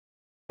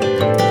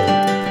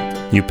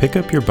You pick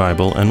up your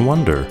Bible and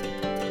wonder,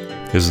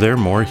 is there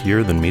more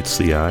here than meets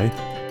the eye?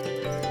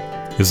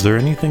 Is there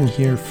anything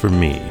here for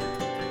me?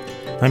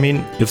 I mean,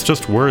 it's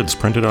just words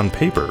printed on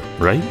paper,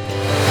 right?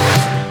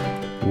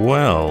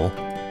 Well,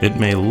 it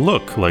may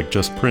look like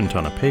just print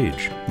on a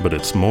page, but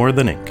it's more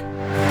than ink.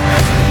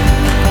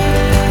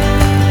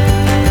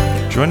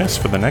 Join us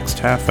for the next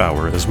half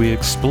hour as we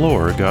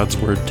explore God's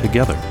Word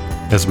together,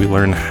 as we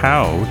learn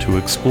how to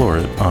explore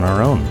it on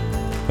our own,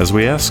 as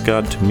we ask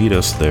God to meet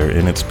us there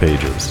in its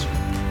pages.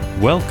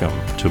 Welcome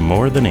to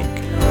More Than Ink.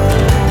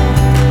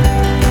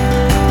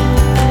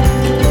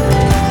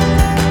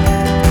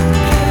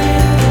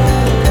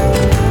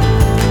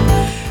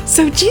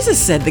 So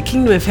Jesus said the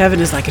kingdom of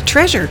heaven is like a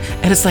treasure,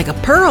 and it's like a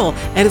pearl,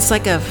 and it's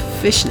like a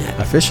fishnet.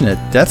 A fishnet?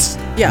 That's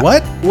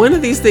what? One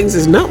of these things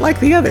is not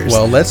like the others.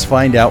 Well, let's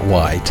find out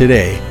why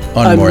today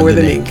on More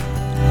Than Ink.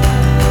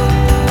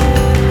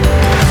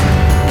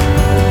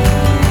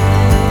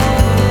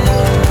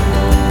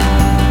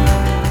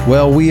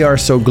 Well, we are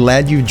so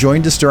glad you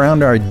joined us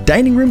around our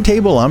dining room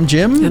table. I'm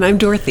Jim. And I'm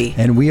Dorothy.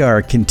 And we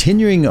are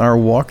continuing our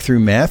walk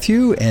through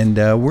Matthew, and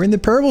we're in the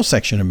parable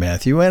section of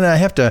Matthew. And I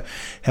have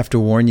to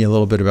warn you a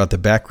little bit about the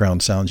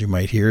background sounds you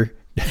might hear.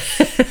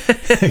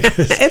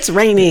 It's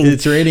raining.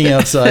 It's raining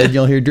outside.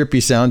 You'll hear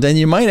drippy sounds. And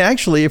you might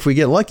actually, if we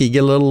get lucky,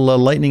 get a little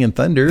lightning and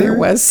thunder. There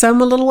was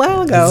some a little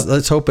while ago.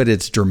 Let's hope that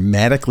it's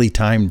dramatically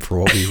timed for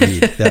what we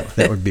read.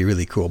 That would be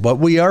really cool. But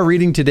we are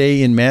reading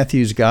today in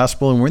Matthew's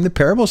Gospel, and we're in the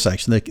parable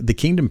section, the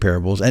kingdom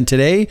parables. And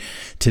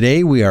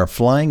today we are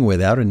flying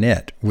without a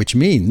net, which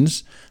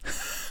means...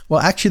 Well,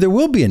 actually, there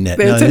will be a net.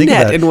 There's a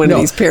net in one of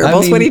these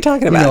parables. What are you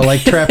talking about?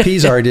 Like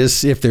trapeze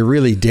artists, if they're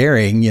really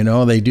daring,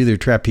 they do their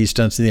trapeze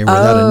stunts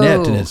without a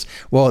net.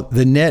 And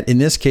the net in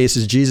this case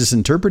is Jesus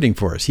interpreting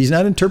for us. He's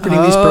not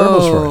interpreting these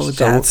parables for us.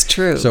 That's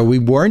true. So we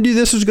warned you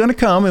this was going to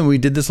come, and we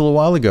did this a little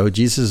while ago.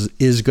 Jesus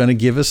is going to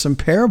give us some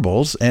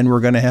parables, and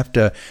we're going to have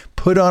to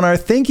put on our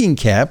thinking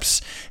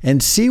caps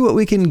and see what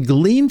we can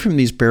glean from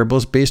these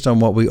parables based on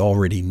what we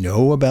already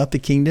know about the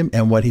kingdom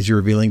and what he's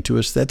revealing to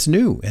us that's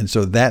new. And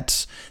so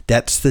that's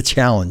the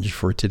challenge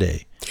for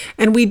today.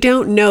 And we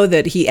don't know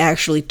that he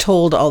actually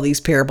told all these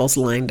parables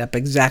lined up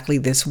exactly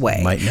this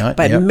way. Might not.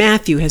 But yep.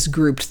 Matthew has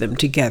grouped them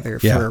together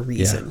for a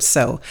reason. Yeah.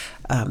 So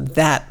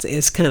that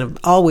is kind of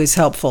always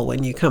helpful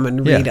when you come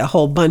and read a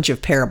whole bunch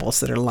of parables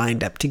that are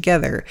lined up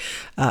together.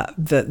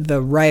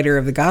 The writer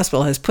of the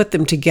gospel has put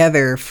them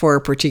together for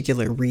a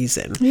particular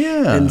reason.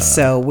 Yeah. And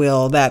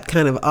so that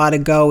kind of ought to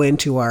go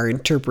into our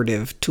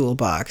interpretive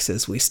toolbox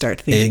as we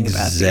start thinking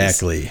about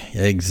these.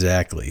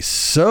 Exactly.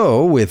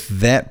 So with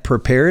that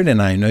prepared,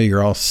 and I know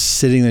you're all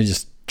sitting there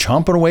just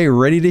chomping away,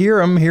 ready to hear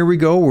them. Here we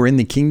go. We're in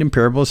the Kingdom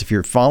Parables. If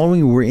you're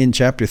following, we're in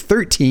chapter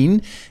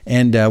 13,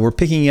 and we're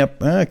picking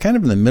up kind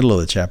of in the middle of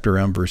the chapter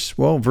around verse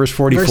 44. Verse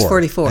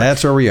 44.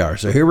 That's where we are.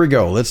 So here we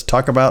go. Let's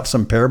talk about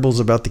some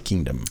parables about the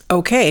kingdom.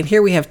 Okay, and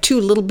here we have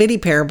two little bitty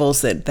parables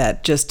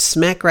that just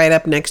smack right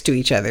up next to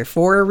each other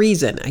for a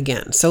reason,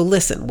 again. So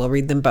listen, we'll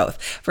read them both.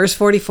 Verse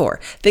 44,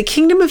 the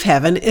kingdom of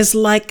heaven is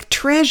like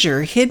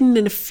treasure hidden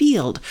in a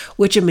field,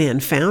 which a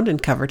man found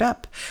and covered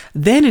up.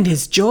 Then in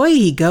his joy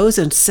he goes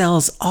and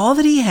sells all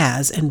that he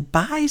has and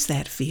buys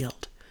that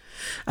field.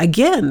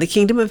 Again, the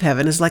kingdom of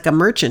heaven is like a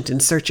merchant in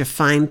search of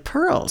fine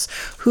pearls,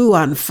 who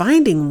on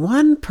finding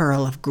one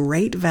pearl of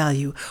great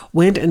value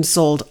went and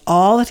sold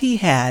all that he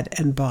had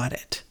and bought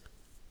it.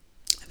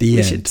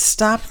 We should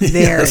stop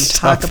there and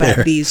talk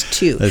about these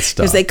two,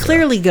 because they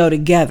clearly go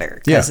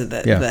together because of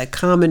the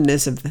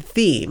commonness of the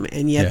theme,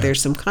 and yet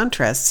there's some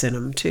contrasts in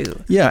them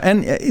too. Yeah,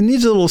 and it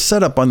needs a little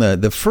setup on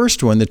the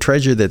first one, the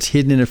treasure that's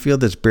hidden in a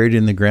field that's buried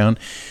in the ground.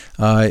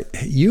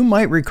 You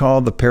might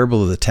recall the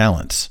parable of the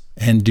talents.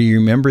 And do you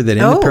remember that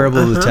in the parable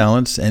of the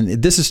talents,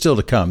 and this is still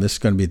to come, this is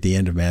going to be at the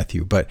end of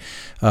Matthew, but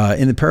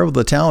in the parable of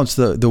the talents,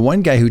 the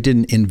one guy who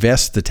didn't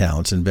invest the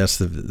talents, invest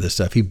the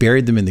stuff, he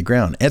buried them in the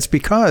ground. That's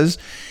because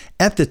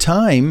at the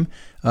time,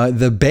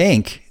 the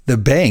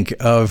bank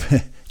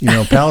of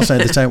Palestine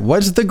at the time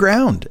was the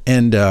ground.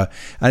 And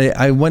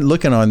I went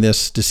looking on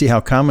this to see how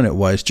common it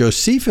was.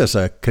 Josephus,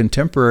 a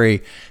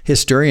contemporary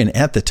historian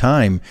at the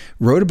time,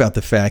 wrote about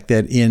the fact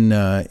that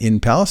in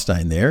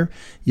Palestine there,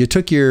 you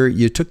took your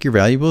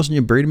valuables and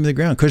you buried them in the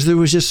ground because there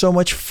was just so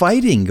much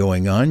fighting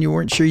going on. You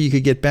weren't sure you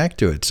could get back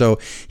to it. So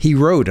he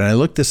wrote, and I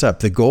looked this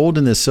up, the gold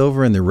and the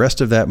silver and the rest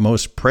of that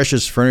most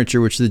precious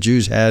furniture which the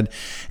Jews had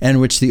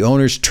and which the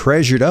owners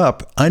treasured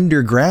up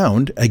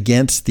underground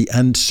against the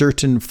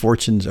uncertain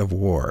fortunes of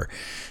war.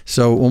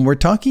 So when we're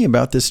talking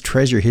about this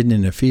treasure hidden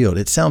in a field,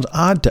 it sounds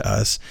odd to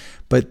us,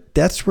 but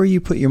that's where you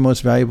put your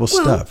most valuable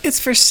stuff. It's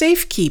for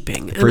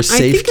safekeeping. I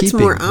think it's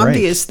more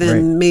obvious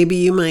than maybe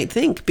you might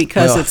think,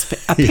 because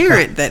it's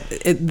apparent that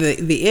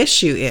the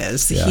issue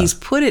is he's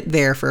put it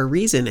there for a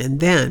reason,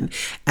 and then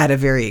at a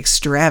very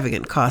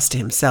extravagant cost to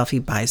himself, he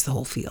buys the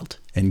whole field.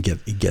 And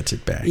he gets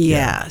it back.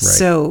 Yeah. Right.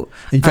 So,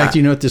 in fact,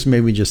 you know what this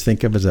made me just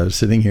think of as I was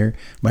sitting here?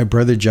 My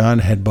brother John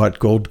had bought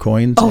gold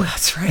coins. Oh,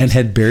 that's right. And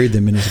had buried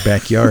them in his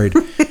backyard.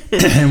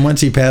 And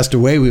once he passed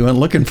away, we went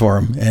looking for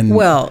him. And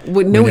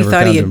we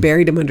thought he had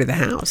buried him under the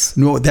house.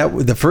 No,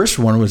 the first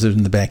one was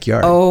in the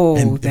backyard. Oh,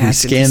 and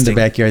that's we scanned the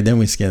backyard, then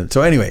we scanned it.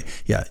 So anyway,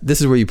 yeah,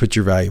 this is where you put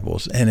your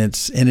valuables, and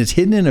it's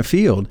hidden in a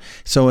field.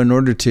 So in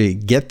order to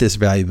get this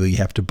valuable, you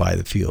have to buy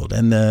the field.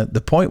 And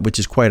the point, which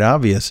is quite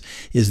obvious,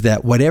 is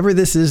that whatever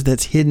this is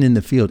that's hidden in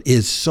the field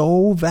is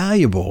so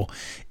valuable,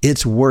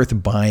 it's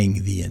worth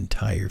buying the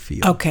entire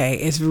field. Okay,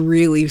 it's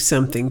really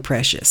something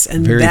precious.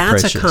 And Very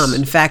that's precious. a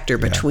common factor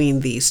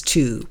between these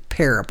two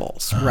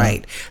parables,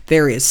 right?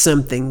 There is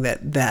something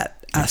that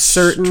a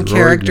certain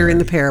character in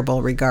the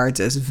parable regards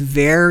as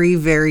very,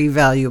 very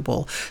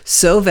valuable,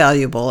 so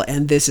valuable,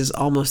 and this is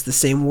almost the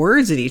same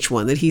words in each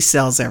one, that he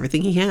sells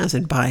everything he has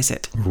and buys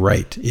it.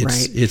 Right.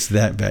 It's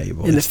that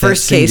valuable. In the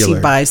first case, he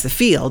buys the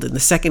field. In the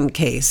second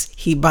case,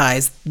 he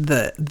buys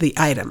the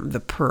item, the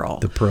pearl.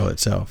 The pearl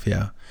itself,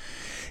 yeah.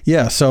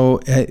 Yeah,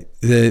 so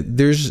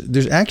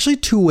there's actually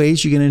two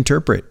ways you can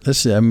interpret.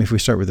 If we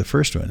start with the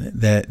first one,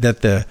 that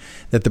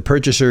the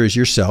purchaser is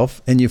yourself,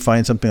 and you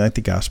find something like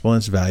the gospel and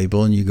it's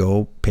valuable, and you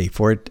go pay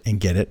for it and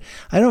get it.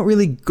 I don't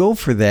really go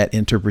for that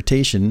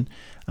interpretation.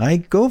 I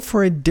go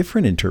for a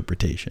different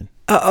interpretation.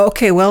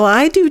 Okay, well,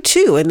 I do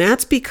too, and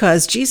that's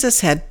because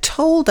Jesus had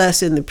told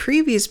us in the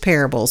previous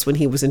parables when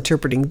he was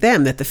interpreting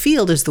them that the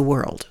field is the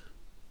world.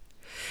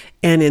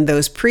 And in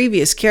those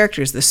previous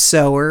characters, the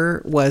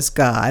sower was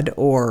God,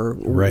 or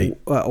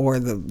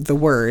the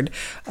word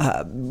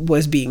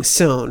was being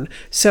sown.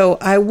 So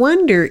I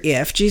wonder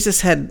if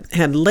Jesus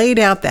had laid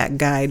out that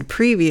guide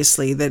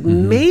previously, that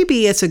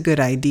maybe it's a good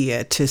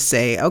idea to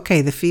say,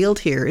 okay, the field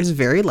here is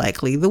very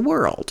likely the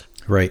world.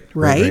 Right.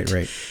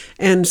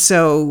 And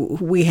so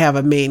we have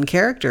a main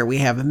character. We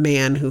have a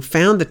man who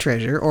found the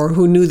treasure, or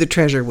who knew the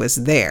treasure was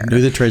there.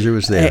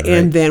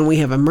 And then we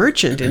have a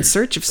merchant in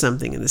search of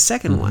something in the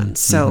second one.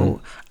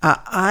 So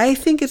I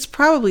think it's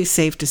probably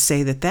safe to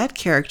say that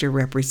character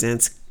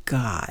represents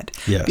God.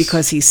 Yes.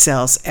 Because he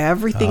sells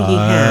everything he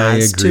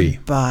has to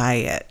buy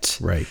it.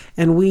 Right.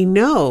 And we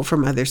know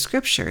from other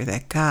scripture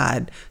that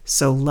God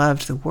so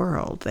loved the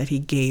world that he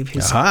gave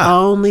his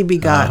only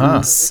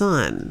begotten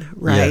son,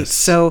 right? Yes.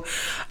 So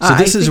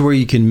this is where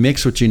you can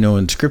mix what you know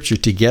in scripture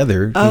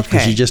together,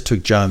 because you just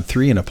took John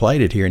 3 and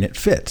applied it here, and it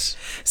fits.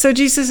 So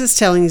Jesus is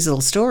telling these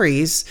little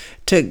stories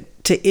to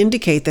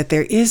indicate that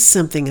there is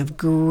something of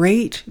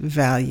great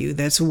value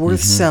that's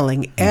worth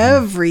selling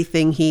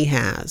everything he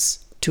has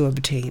to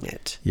obtain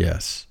it.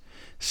 Yes.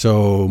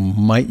 So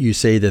might you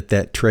say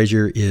that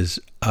treasure is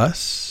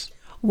us?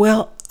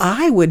 Well,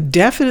 I would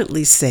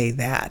definitely say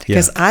that,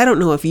 because I don't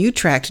know if you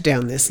tracked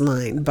down this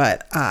line,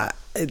 but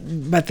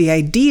the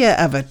idea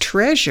of a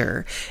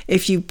treasure,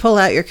 if you pull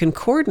out your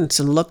concordance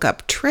and look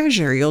up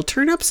treasure, you'll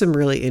turn up some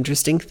really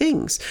interesting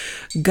things.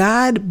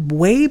 God,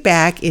 way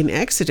back in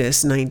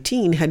Exodus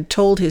 19, had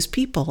told his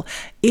people,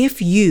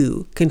 if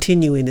you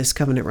continue in this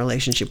covenant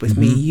relationship with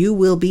me, you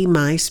will be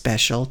my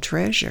special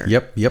treasure.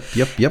 Yep.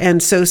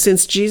 And so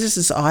since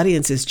Jesus'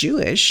 audience is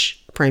Jewish,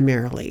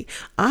 primarily,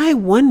 I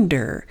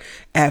wonder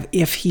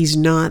if he's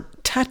not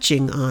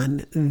touching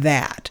on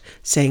that,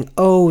 saying,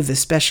 "Oh, the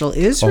special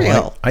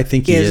Israel, I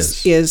think he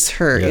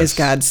is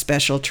God's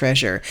special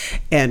treasure,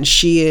 and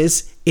she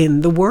is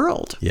in the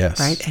world." Yes,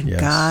 right, and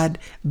God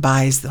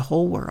buys the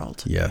whole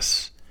world.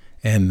 Yes,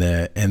 and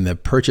the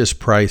purchase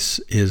price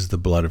is the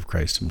blood of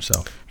Christ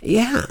himself.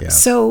 Yeah.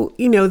 So,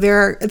 there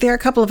are a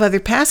couple of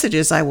other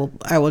passages I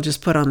will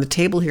just put on the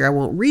table here. I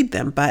won't read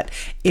them, but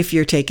if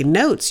you're taking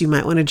notes, you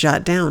might want to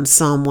jot down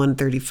Psalm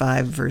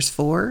 135, verse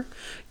 4,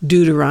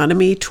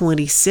 Deuteronomy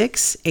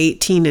 26,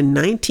 18 and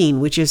 19,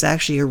 which is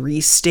actually a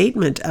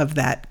restatement of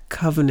that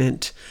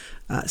covenant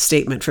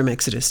statement from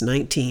Exodus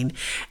 19.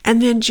 And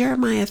then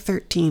Jeremiah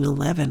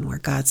 13:11, where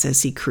God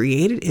says he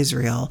created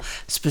Israel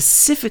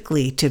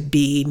specifically to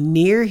be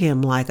near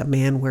him like a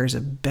man wears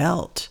a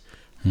belt.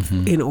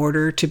 In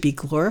order to be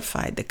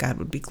glorified, that God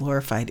would be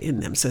glorified in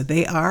them. So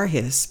they are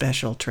his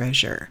special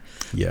treasure.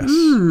 Yes.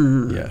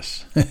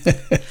 Yes.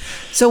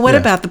 So what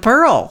about the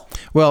pearl?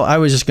 Well, I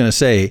was just going to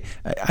say,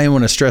 I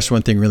want to stress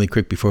one thing really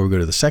quick before we go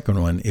to the second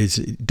one, is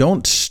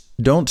don't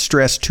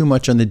stress too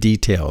much on the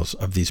details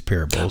of these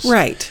parables.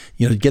 Right.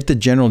 Get the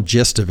general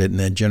gist of it and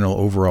the general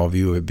overall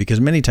view of it, because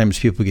many times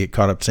people get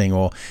caught up saying,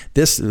 well,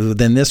 this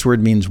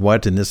word means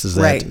what, and this is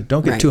that. Right.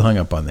 Don't get too hung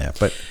up on that.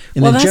 But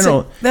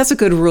that's a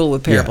good rule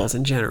with parables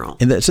in general.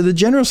 And so the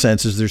general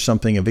sense is there's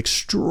something of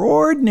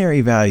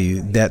extraordinary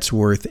value that's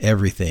worth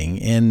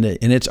everything. And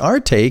it's our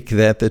take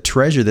that the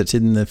treasure that's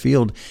hidden in the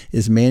field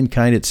is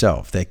mankind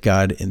itself, that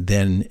God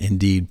then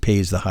indeed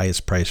pays the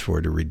highest price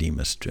for to redeem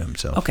us to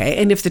himself. Okay,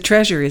 and if the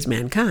treasure is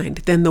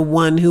mankind, then the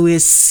one who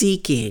is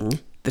seeking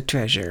the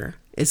treasure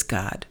is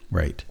God.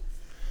 Right.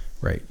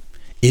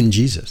 In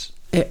Jesus.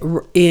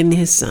 In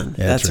his son.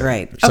 That's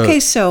right. Okay,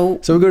 so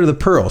we go to the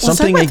pearl.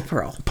 Something like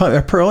pearl.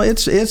 A pearl,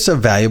 it's a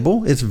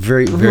valuable. It's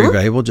very, very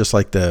valuable, just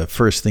like the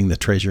first thing, the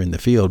treasure in the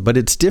field. But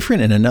it's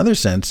different in another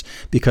sense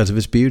because of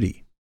its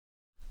beauty.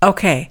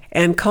 Okay,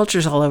 and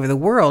cultures all over the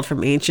world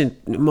from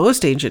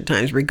most ancient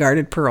times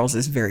regarded pearls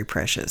as very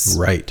precious.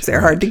 Right.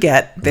 They're hard to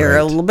get. They're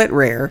a little bit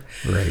rare.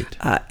 Right.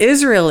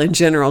 Israel in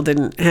general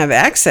didn't have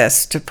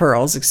access to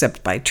pearls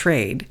except by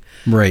trade.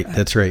 Right.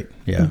 That's right.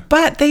 Yeah.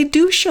 But they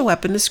do show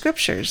up in the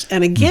scriptures.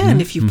 And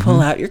again, if you pull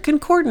out your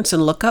concordance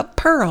and look up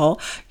pearl,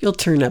 you'll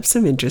turn up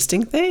some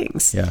interesting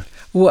things. Yeah.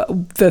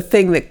 The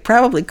thing that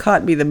probably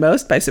caught me the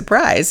most by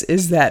surprise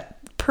is that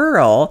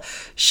pearl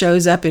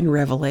shows up in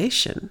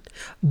Revelation,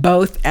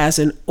 both as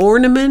an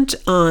ornament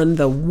on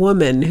the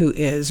woman who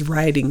is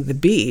riding the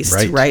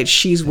beast, right?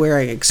 She's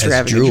wearing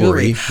extravagant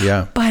jewelry.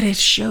 Yeah. But it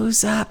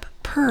shows up,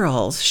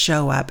 pearls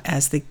show up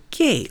as the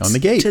gates on the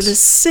gates to the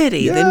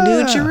city, the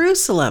New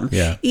Jerusalem.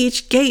 Yeah.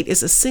 Each gate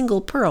is a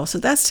single pearl. So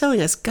that's telling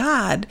us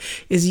God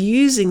is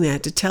using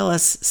that to tell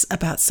us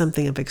about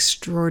something of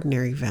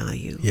extraordinary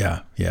value. Yeah,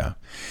 yeah.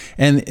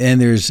 And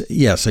there's,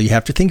 so you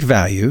have to think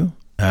value.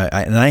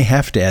 And I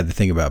have to add the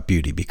thing about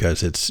beauty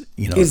because it's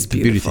the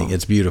beauty thing.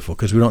 It's beautiful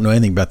because we don't know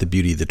anything about the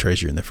beauty of the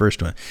treasure in the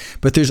first one.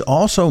 But there's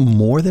also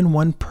more than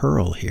one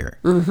pearl here.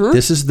 Mm-hmm.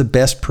 This is the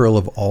best pearl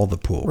of all the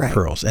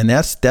pearls. And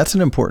that's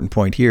an important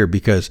point here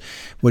because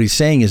what he's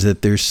saying is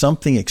that there's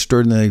something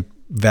extraordinarily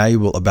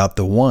valuable about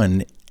the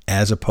one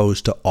as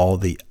opposed to all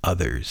the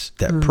others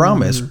that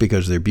promise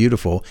because they're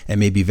beautiful and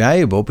may be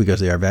valuable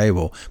because they are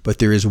valuable, but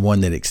there is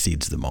one that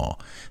exceeds them all.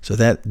 So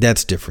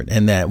that's different.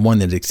 And that one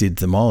that exceeds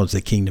them all is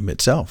the kingdom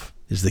itself,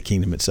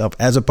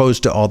 as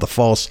opposed to all the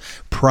false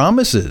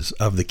promises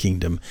of the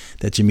kingdom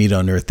that you meet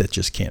on earth that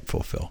just can't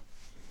fulfill.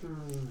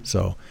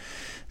 So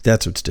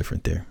that's what's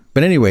different there.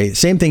 But anyway,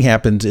 same thing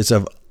happens. It's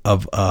of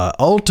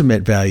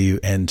ultimate value.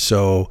 And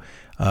so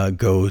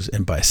goes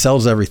and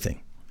sells everything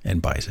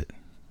and buys it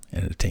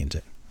and attains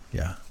it.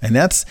 Yeah. And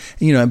that's,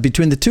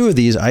 between the two of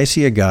these, I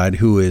see a God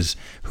who in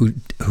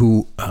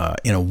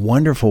a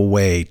wonderful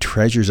way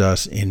treasures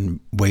us in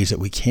ways that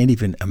we can't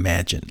even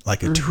imagine,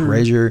 like a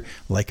treasure,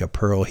 like a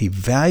pearl. He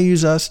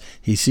values us.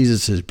 He sees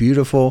us as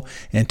beautiful.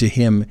 And to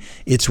him,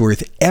 it's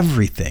worth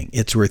everything.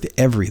 It's worth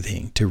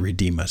everything to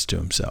redeem us to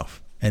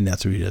himself. And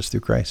that's what he does through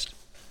Christ.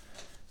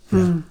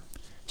 Yeah.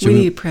 So we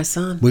need to press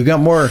on. We've got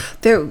more.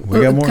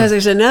 Because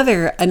there's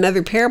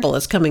another parable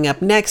that's coming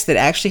up next that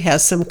actually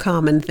has some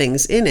common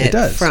things in it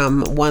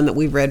from one that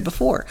we've read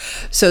before.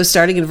 So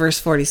starting in verse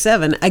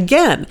 47,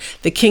 again,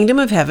 the kingdom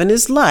of heaven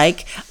is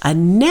like a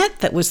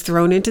net that was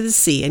thrown into the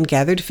sea and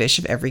gathered fish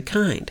of every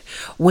kind.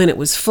 When it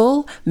was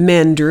full,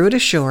 men drew it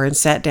ashore and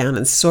sat down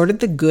and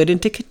sorted the good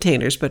into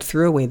containers, but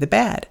threw away the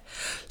bad.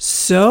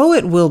 So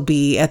it will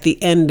be at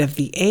the end of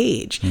the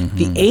age.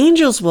 The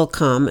angels will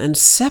come and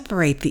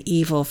separate the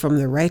evil from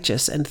the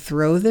righteous and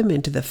throw them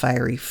into the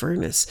fiery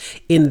furnace.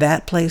 In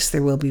that place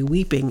there will be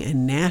weeping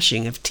and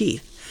gnashing of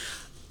teeth.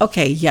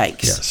 Okay,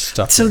 yikes.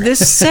 Yes, so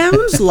this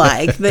sounds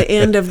like the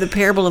end of the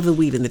parable of the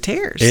wheat and the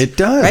tares. It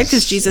does. Right?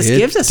 Because Jesus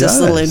gives us this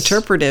little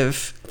interpretive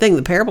thing.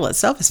 The parable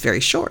itself is very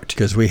short.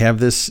 Because we have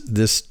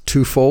this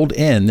twofold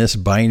end, this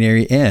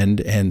binary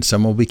end, and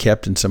some will be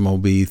kept and some will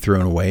be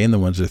thrown away, and the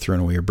ones that are thrown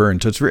away are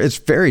burned. So it's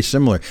very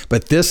similar.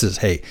 But this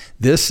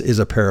is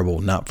a parable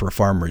not for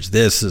farmers.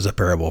 This is a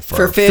parable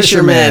for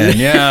fishermen.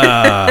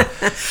 Yeah.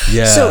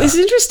 Yeah. So it's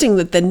interesting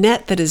that the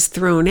net that is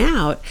thrown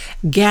out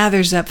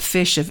gathers up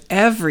fish of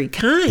every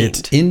kind.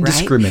 It's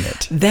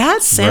indiscriminate. Right?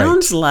 That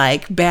sounds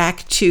like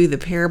back to the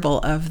parable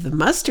of the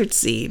mustard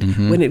seed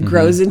when it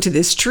grows into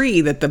this tree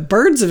that the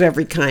birds of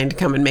every kind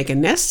come and make a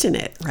nest in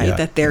it, right?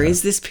 That there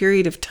is this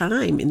period of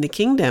time in the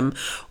kingdom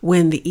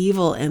when the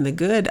evil and the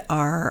good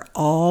are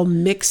all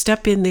mixed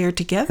up in there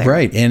together.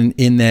 Right. And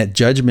in that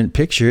judgment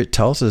picture, it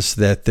tells us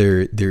that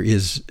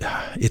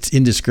it's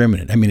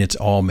indiscriminate. I mean, it's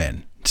all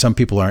men. Some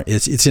people aren't.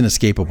 It's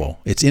inescapable.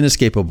 It's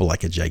inescapable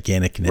like a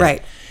gigantic net.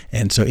 Right.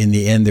 And so in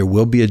the end, there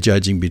will be a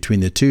judging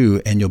between the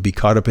two, and you'll be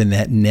caught up in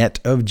that net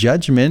of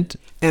judgment.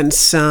 And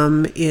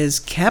some is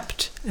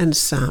kept and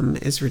some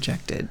is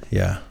rejected.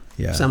 Yeah.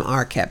 Yeah. Some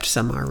are kept,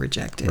 some are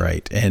rejected.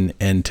 Right.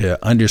 And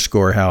to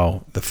underscore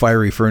how the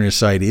fiery furnace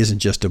side isn't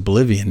just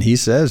oblivion, he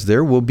says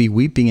there will be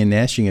weeping and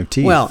gnashing of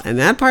teeth. Well, and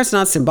that part's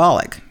not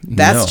symbolic.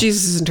 That's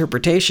Jesus'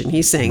 interpretation.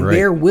 He's saying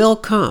there will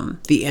come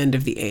the end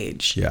of the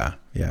age. Yeah.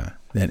 Yeah.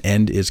 That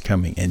end is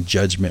coming and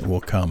judgment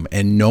will come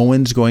and no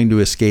one's going to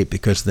escape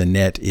because the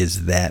net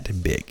is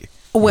that big.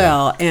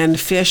 Well, and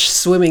fish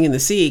swimming in the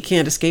sea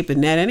can't escape the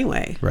net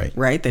anyway. Right.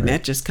 Right? The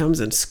net just comes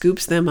and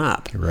scoops them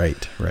up.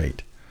 Right.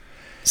 Right.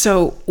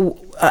 So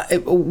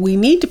we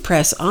need to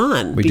press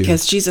on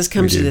because Jesus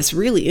comes to this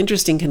really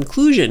interesting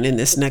conclusion in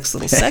this next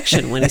little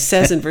section when he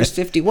says in verse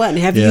 51,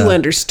 have you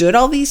understood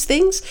all these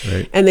things?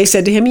 Right. And they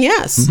said to him,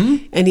 yes.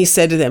 And he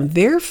said to them,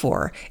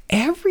 therefore,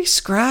 every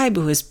scribe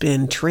who has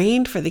been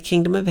trained for the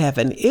kingdom of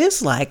heaven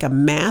is like a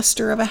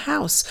master of a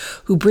house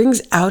who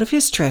brings out of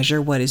his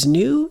treasure what is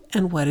new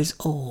and what is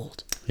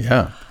old.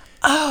 Yeah.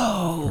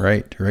 Oh.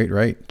 Right.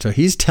 So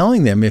he's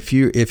telling them if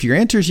your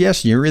answer is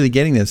yes and you're really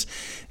getting this,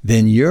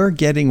 then you're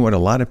getting what a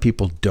lot of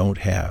people don't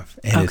have.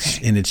 And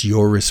it's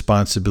your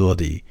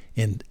responsibility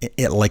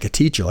like a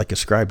teacher, like a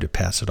scribe, to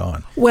pass it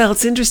on. Well,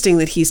 it's interesting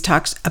that he's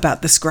talked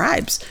about the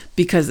scribes,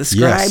 because the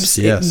scribes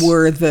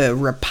were the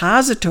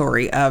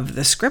repository of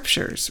the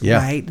scriptures,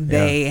 right?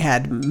 They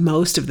had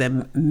most of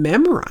them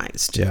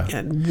memorized,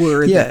 and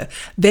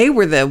they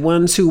were the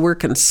ones who were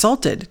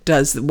consulted.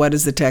 What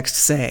does the text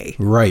say?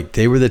 Right.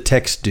 They were the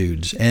text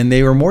dudes, and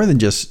they were more than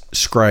just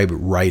scribe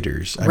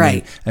writers.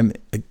 I mean,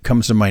 it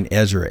comes to mind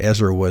Ezra.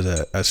 Ezra was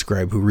a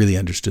scribe who really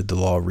understood the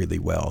law really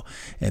well.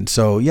 And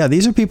so,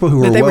 these are people who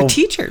were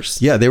teachers.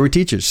 Yeah, they were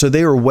teachers. So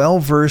they were well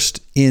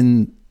versed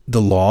in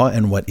the law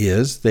and what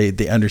is.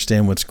 They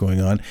understand what's going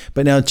on.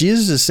 But now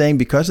Jesus is saying,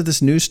 because of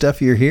this new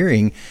stuff you're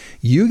hearing,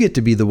 you get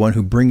to be the one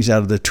who brings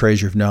out of the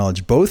treasure of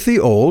knowledge, both the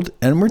old,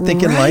 and we're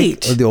thinking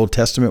like of the Old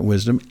Testament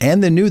wisdom,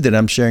 and the new that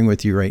I'm sharing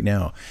with you right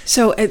now.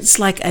 So it's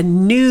like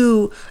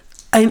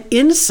an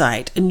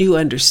insight, a new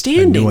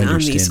understanding on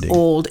these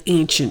old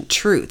ancient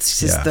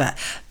truths. It's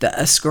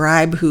a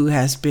scribe who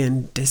has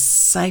been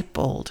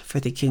discipled for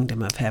the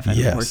kingdom of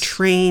heaven, or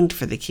trained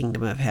for the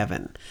kingdom of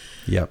heaven.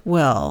 Yep.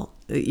 Well,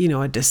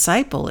 a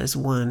disciple is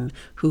one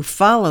who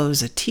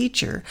follows a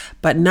teacher,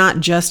 but not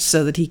just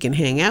so that he can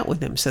hang out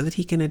with him, so that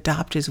he can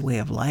adopt his way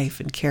of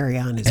life and carry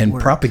on his and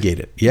work. Propagate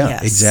it.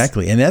 Yeah,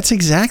 exactly. And that's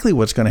exactly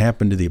what's going to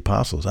happen to the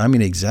apostles. I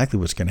mean, exactly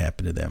what's going to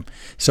happen to them.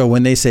 So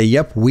when they say,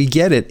 yep, we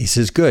get it, he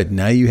says, good.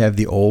 Now you have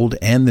the old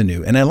and the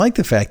new. And I like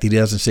the fact that he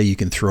doesn't say you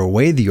can throw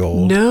away the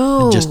old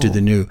and just do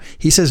the new.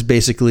 He says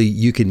basically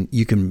you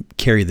can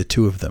carry the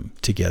two of them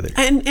together.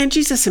 And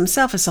Jesus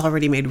himself has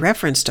already made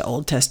reference to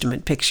Old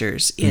Testament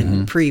pictures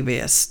in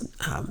previous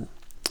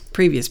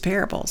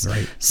parables.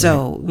 Right,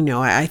 so,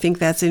 I think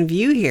that's in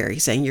view here.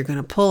 He's saying you're going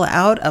to pull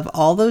out of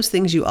all those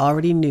things you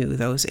already knew,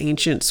 those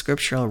ancient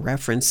scriptural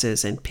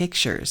references and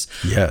pictures.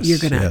 Yes, you're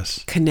going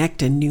to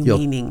connect a new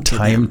meaning to them.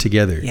 Tie them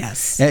together.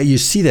 Yes. And you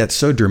see that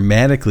so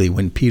dramatically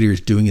when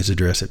Peter's doing his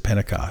address at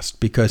Pentecost,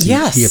 because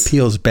he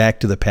appeals back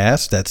to the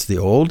past, that's the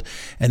old,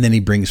 and then he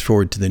brings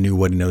forward to the new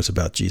what he knows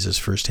about Jesus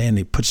firsthand.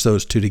 He puts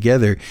those two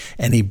together,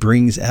 and he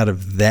brings out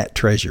of that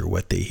treasure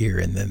what they hear,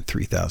 and then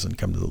 3,000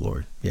 come to the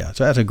Lord. Yeah,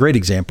 so that's a great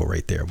example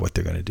right there of what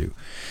they're going to do.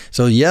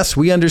 So yes,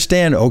 we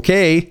understand.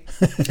 Okay,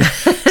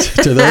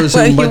 to those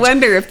who you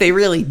wonder if they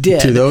really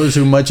did. To those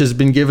who much has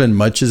been given,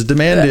 much is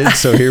demanded.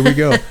 So here we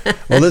go.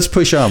 Well, let's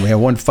push on. We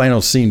have one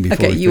final scene before.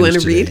 Okay, you want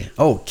to read?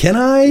 Oh, can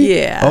I?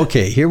 Yeah.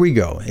 Okay, here we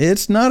go.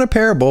 It's not a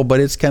parable, but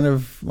it's kind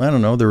of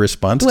the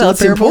response to the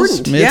parables.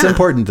 Important. It's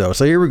important though.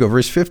 So here we go,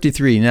 verse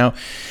 53. Now,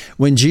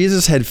 when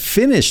Jesus had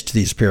finished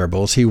these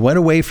parables, he went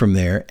away from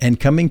there, and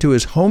coming to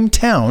his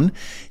hometown,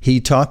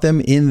 he taught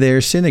them in their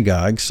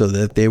synagogue, so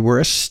that they were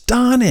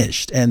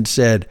astonished and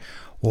said,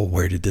 well,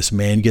 where did this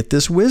man get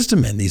this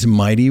wisdom and these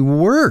mighty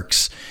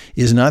works?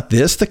 Is not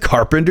this the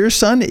carpenter's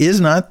son?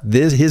 Is not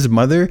this his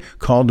mother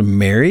called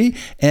Mary?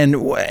 And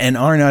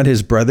are not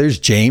his brothers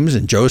James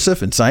and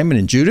Joseph and Simon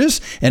and Judas?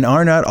 And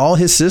are not all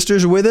his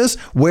sisters with us?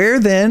 Where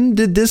then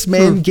did this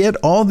man get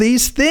all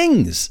these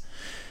things?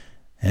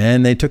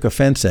 And they took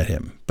offense at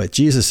him. But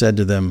Jesus said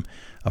to them,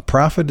 a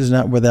prophet is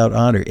not without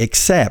honor,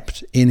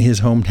 except in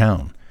his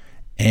hometown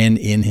and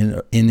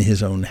in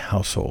his own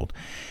household.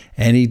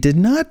 And he did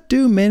not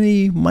do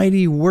many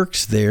mighty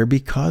works there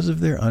because of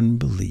their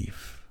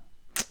unbelief.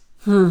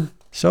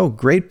 So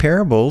great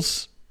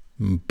parables,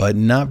 but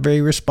not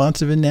very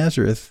responsive in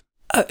Nazareth.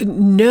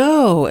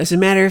 No. As a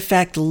matter of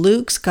fact,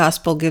 Luke's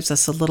gospel gives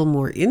us a little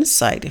more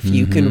insight. If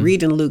you can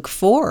read in Luke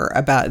 4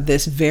 about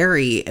this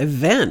very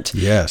event.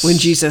 Yes. When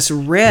Jesus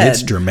read.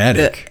 It's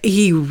dramatic.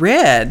 He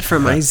read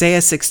from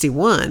Isaiah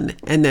 61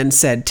 and then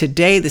said,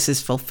 today this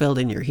is fulfilled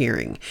in your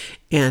hearing.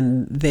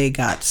 And they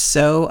got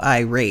so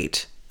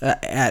irate.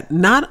 At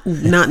not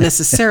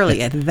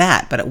necessarily at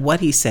that, but at what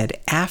he said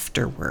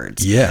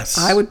afterwards. Yes.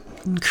 I would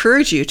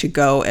encourage you to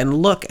go and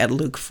look at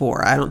Luke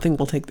 4. I don't think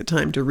we'll take the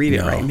time to read it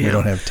right now. We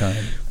don't have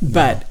time.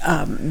 But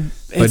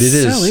it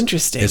is so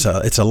interesting.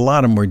 It's a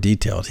lot of more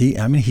details.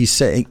 He's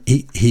saying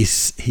he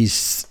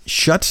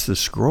shuts the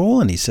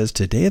scroll and he says,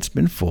 today it's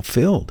been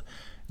fulfilled.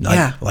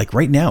 Like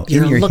right now, in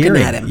your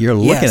hearing, you're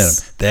looking at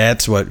him.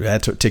 That's what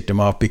ticked him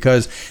off,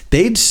 because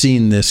they'd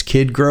seen this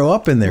kid grow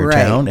up in their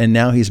town, and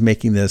now he's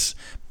making this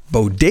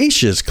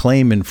bodacious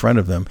claim in front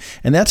of them.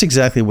 And that's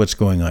exactly what's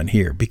going on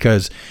here,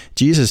 because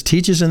Jesus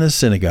teaches in the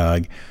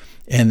synagogue,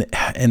 and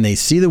they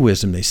see the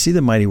wisdom, they see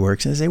the mighty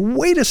works, and they say,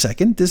 wait a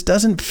second, this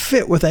doesn't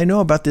fit what I know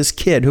about this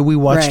kid who we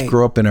watched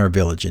grow up in our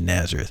village in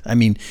Nazareth. I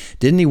mean,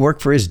 didn't he work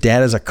for his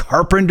dad as a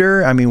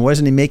carpenter? I mean,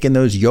 wasn't he making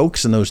those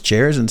yokes and those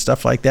chairs and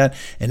stuff like that?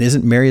 And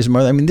isn't Mary his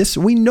mother? I mean,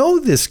 we know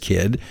this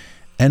kid.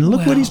 And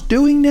look what he's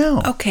doing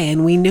now. Okay,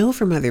 and we know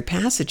from other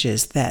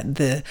passages that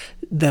the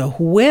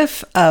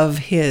whiff of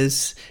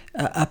his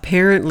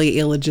apparently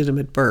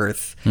illegitimate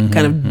birth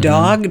kind of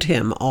dogged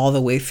him all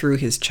the way through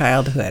his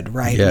childhood,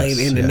 right? Yes,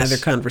 in another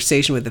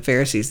conversation with the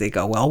Pharisees, they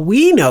go, well,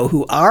 we know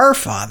who our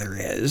father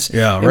is,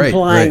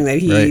 implying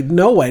that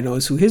no one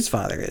knows who his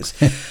father is.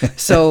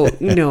 So,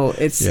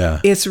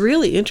 it's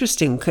really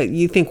interesting.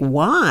 You think,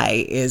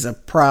 why is a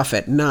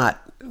prophet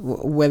not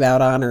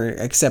without honor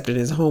except in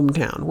his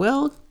hometown?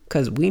 Well,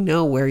 because we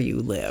know where you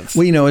live.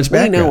 We know his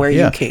background. We know where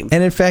you came from.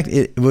 And in fact,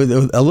 with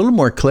a little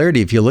more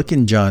clarity, if you look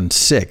in John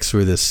 6,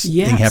 where this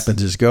thing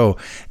happens is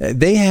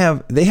they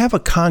have a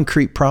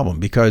concrete problem,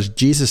 because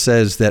Jesus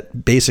says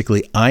that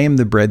basically, I am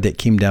the bread that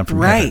came down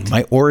from heaven.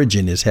 My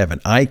origin is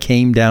heaven. I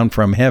came down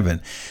from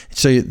heaven.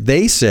 So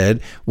they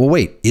said, well,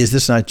 wait, is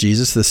this not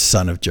Jesus, the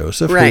son of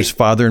Joseph, whose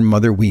father and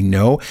mother we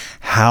know?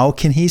 How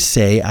can he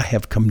say, I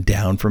have come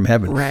down from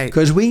heaven?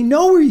 Because we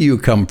know where you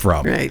come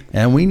from.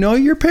 And we know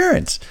your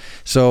parents.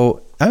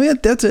 So, I mean,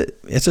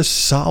 it's a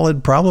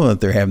solid problem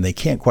that they're having. They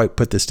can't quite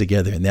put this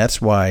together. And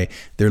that's why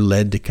they're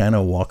led to kind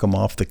of walk them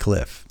off the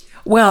cliff.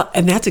 Well,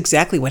 and that's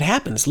exactly what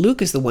happens.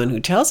 Luke is the one who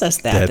tells us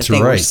that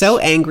they were so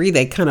angry,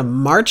 they kind of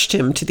marched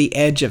him to the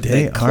edge of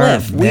the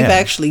cliff. We've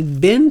actually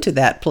been to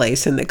that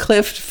place, and the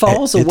cliff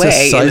falls away.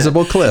 It's a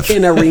sizable cliff.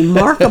 In a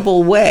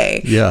remarkable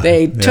way.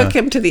 They took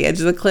him to the edge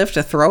of the cliff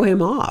to throw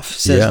him off,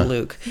 says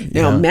Luke.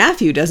 Now,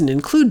 Matthew doesn't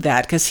include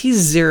that, because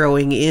he's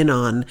zeroing in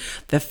on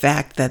the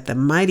fact that the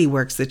mighty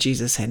works that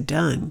Jesus had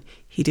done,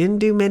 he didn't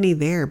do many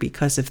there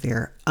because of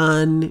their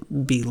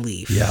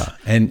unbelief.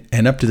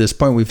 And up to this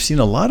point, we've seen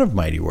a lot of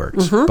mighty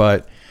works,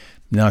 but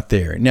not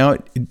there. Now,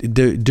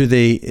 do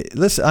they?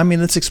 Let's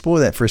explore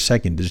that for a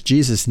second. Does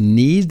Jesus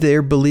need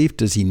their belief?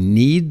 Does he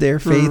need their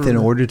faith in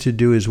order to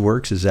do his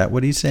works? Is that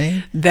what he's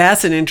saying?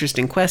 That's an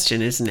interesting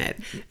question, isn't it?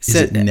 Is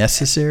it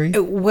necessary?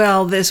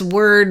 Well, this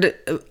word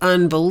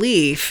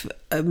unbelief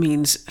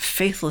means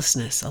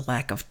faithlessness, a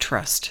lack of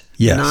trust,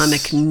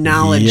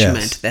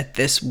 non-acknowledgement that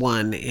this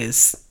one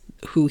is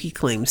who he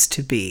claims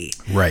to be.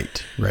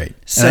 Right.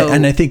 So,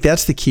 and I think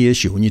that's the key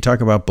issue. When you talk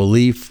about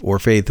belief or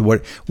faith,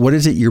 what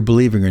is it you're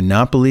believing or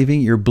not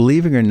believing? You're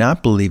believing or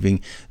not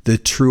believing the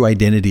true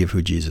identity of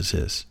who Jesus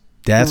is.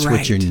 That's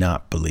what you're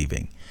not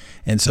believing.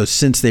 And so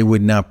since they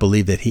would not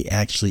believe that he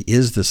actually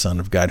is the Son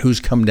of God,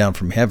 who's come down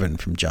from heaven,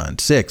 from John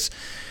 6,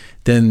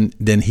 then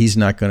he's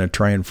not going to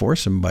try and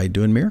force them by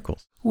doing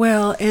miracles.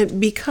 Well,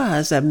 and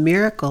because a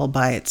miracle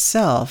by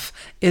itself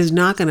is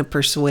not going to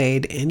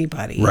persuade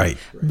anybody,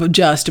 but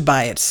just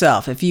by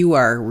itself. If you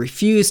are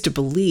refused to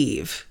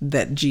believe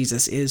that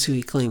Jesus is who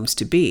he claims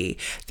to be,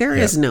 there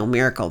is no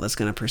miracle that's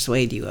going to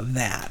persuade you of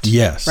that.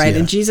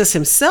 And Jesus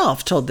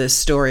himself told this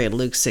story in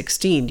Luke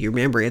 16. Do you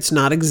remember? It's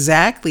not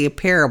exactly a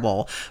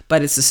parable,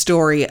 but it's a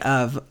story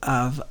of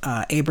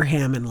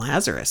Abraham and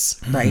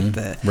Lazarus,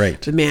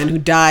 the man who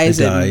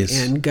dies.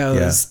 And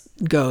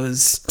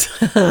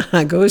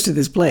goes to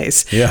this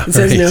place and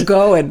says, now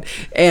go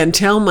and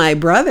tell my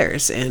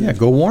brothers and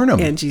go warn them.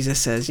 And Jesus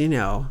says,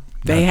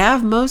 they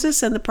have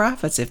Moses and the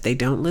prophets. If they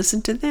don't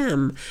listen to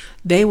them,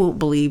 they won't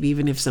believe,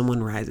 even if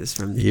someone rises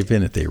from the dead.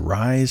 Even if they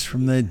rise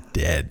from the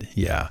dead.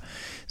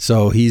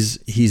 So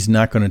he's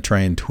not going to try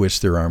and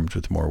twist their arms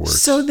with more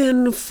works. So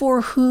then,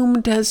 for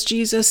whom does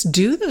Jesus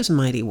do those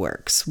mighty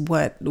works?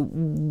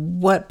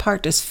 What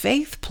part does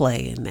faith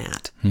play in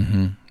that?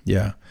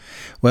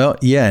 Well,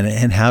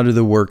 and how do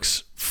the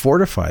works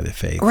fortify the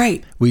faith?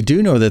 We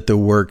do know that the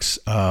works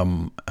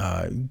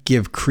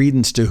give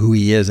credence to who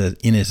he is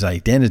in his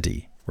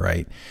identity,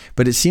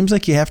 But it seems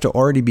like you have to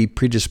already be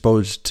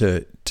predisposed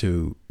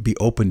to be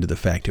open to the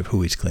fact of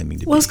who he's claiming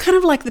to be. Well, it's kind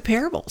of like the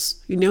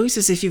parables. He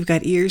says, if you've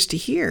got ears to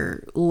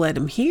hear, let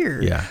him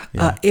hear.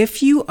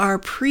 If you are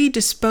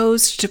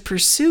predisposed to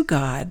pursue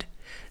God,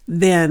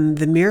 then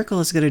the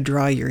miracle is going to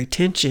draw your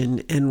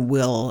attention and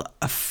will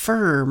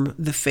affirm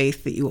the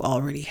faith that you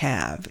already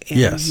have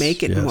and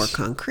make it more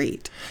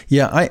concrete.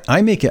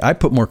 I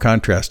put more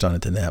contrast on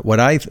it than that. What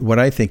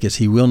I think is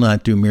he will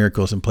not do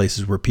miracles in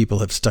places where people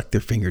have stuck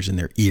their fingers in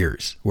their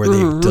ears, where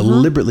they've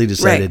deliberately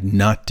decided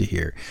not to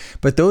hear.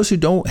 But those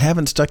who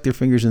haven't stuck their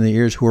fingers in their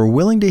ears, who are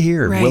willing to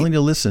hear, willing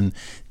to listen,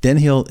 then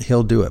he'll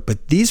do it.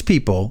 But these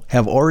people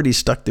have already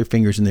stuck their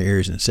fingers in their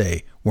ears and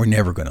say, we're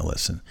never going to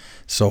listen.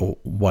 So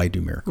why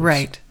do miracles?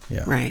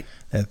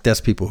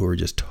 That's people who are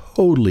just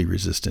totally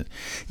resistant.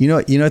 You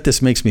know what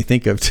this makes me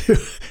think of too?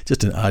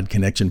 Just an odd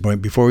connection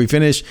point. Before we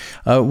finish,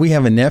 we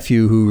have a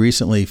nephew who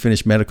recently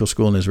finished medical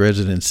school in his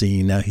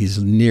residency. Now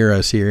he's near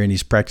us here and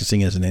he's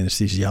practicing as an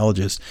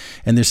anesthesiologist.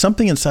 And there's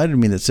something inside of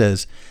me that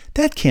says,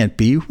 that can't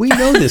be. We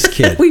know this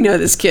kid. We know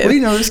this kid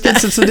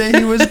since the day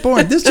he was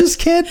born. This just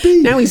can't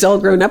be. Now he's all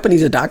grown up and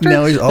he's a doctor.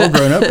 Now he's all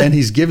grown up and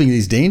he's giving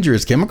these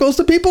dangerous chemicals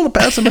to people to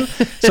pass them out.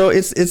 So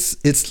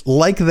it's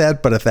like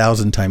that, but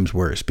 1,000 times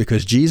worse,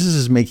 because Jesus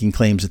is making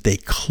claims that they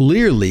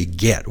clearly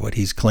get what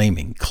he's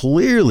claiming.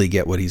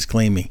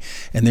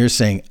 And they're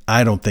saying,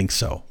 I don't think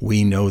so.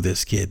 We know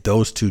this kid.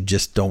 Those two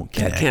just don't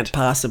connect. That can't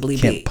possibly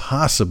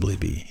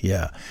be.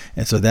 Yeah.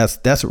 And so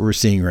that's what we're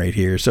seeing right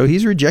here. So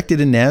he's rejected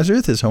in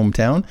Nazareth, his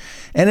hometown.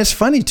 And it's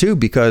funny too,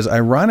 because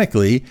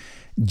ironically,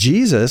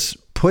 Jesus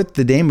put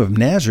the name of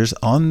Nazareth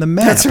on the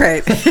map. That's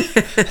right.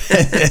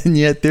 And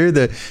yet they're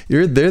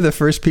the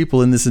first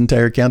people in this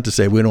entire account to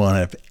say we don't want to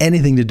have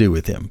anything to do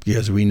with him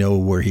because we know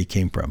where he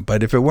came from.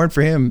 But if it weren't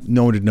for him,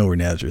 no one would know where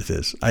Nazareth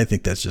is. I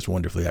think that's just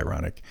wonderfully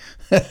ironic.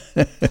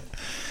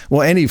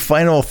 Well, any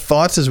final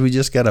thoughts as we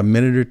just got a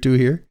minute or two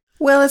here?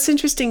 Well, it's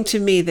interesting to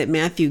me that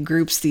Matthew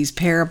groups these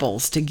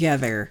parables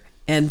together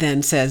and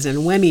then says,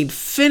 and when he'd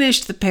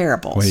finished the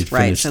parables,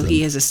 right? So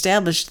he has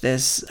established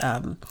this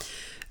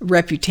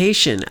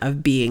reputation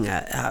of being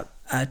a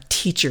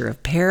teacher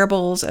of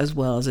parables as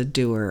well as a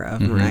doer of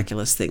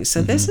miraculous things.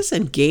 So this is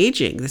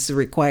engaging. This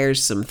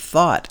requires some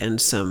thought and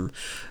some,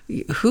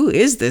 who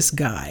is this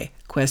guy?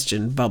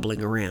 Question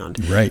bubbling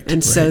around. Right.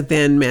 And so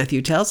then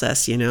Matthew tells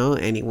us,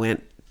 and he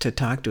went to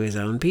talk to his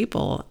own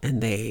people,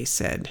 and they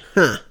said,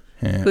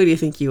 who do you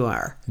think you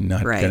are?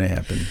 Not going to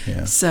happen.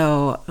 Yeah.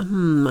 So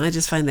I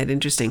just find that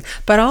interesting.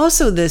 But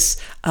also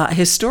this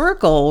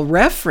historical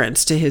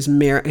reference to his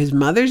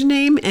mother's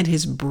name and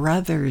his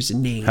brother's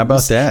name. How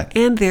about that?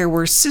 And there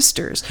were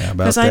sisters. How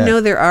about that? Because I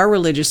know there are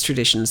religious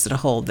traditions that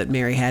hold that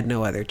Mary had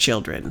no other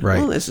children. Right.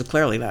 Well, this is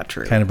clearly not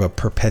true. Kind of a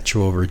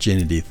perpetual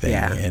virginity thing.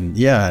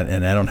 Yeah.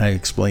 And I don't know how to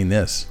explain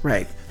this.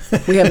 Right.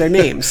 We have their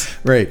names.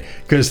 Right.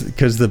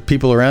 Because the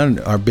people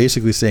around are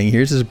basically saying,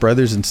 here's his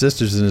brothers and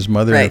sisters and his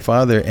mother and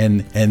father.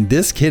 And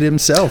this kid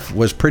himself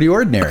was pretty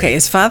ordinary. Okay,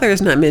 his father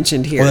is not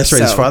mentioned here. Well, that's right.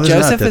 So his father's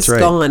Joseph not. That's is right.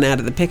 gone out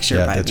of the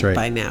picture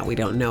by now. We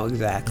don't know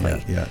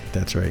exactly. Yeah,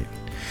 that's right.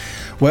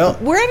 Well,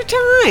 we're out of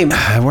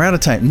time. We're out of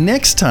time.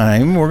 Next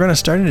time, we're going to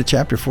start into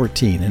chapter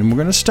 14, and we're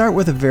going to start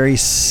with a very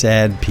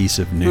sad piece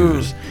of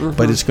news,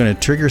 but it's going to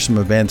trigger some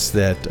events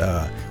that,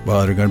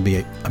 they're going to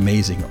be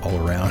amazing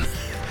all around.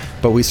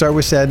 But we start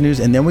with sad news,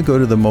 and then we go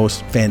to the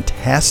most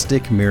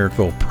fantastic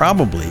miracle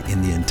probably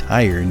in the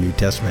entire New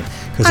Testament.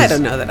 I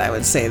don't know that I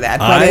would say that,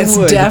 but it's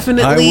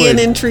definitely an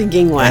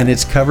intriguing one. And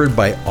it's covered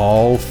by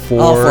all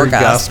four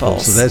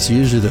Gospels. So that's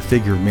usually the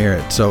figure of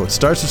merit. So it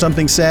starts with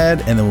something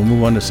sad, and then we'll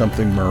move on to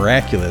something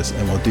miraculous,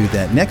 and we'll do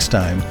that next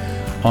time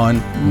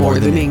on More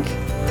Than Ink.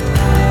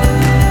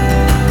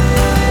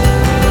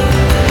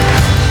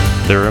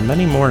 There are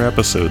many more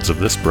episodes of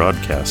this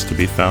broadcast to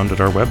be found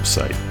at our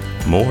website,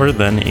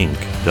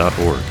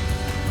 morethanink.org.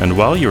 And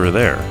while you are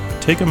there,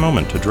 take a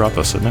moment to drop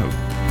us a note.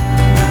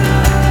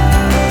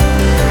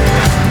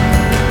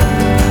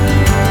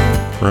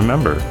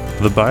 Remember,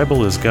 the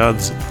Bible is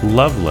God's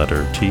love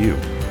letter to you.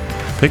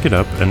 Pick it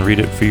up and read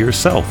it for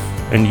yourself,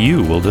 and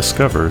you will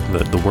discover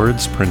that the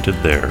words printed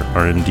there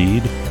are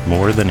indeed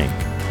more than ink.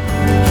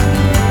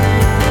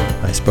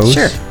 I suppose.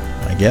 Sure.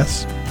 I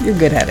guess. You're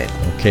good at it.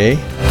 Okay.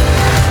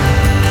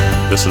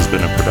 This has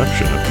been a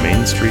production of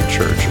Main Street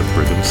Church of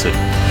Brigham City.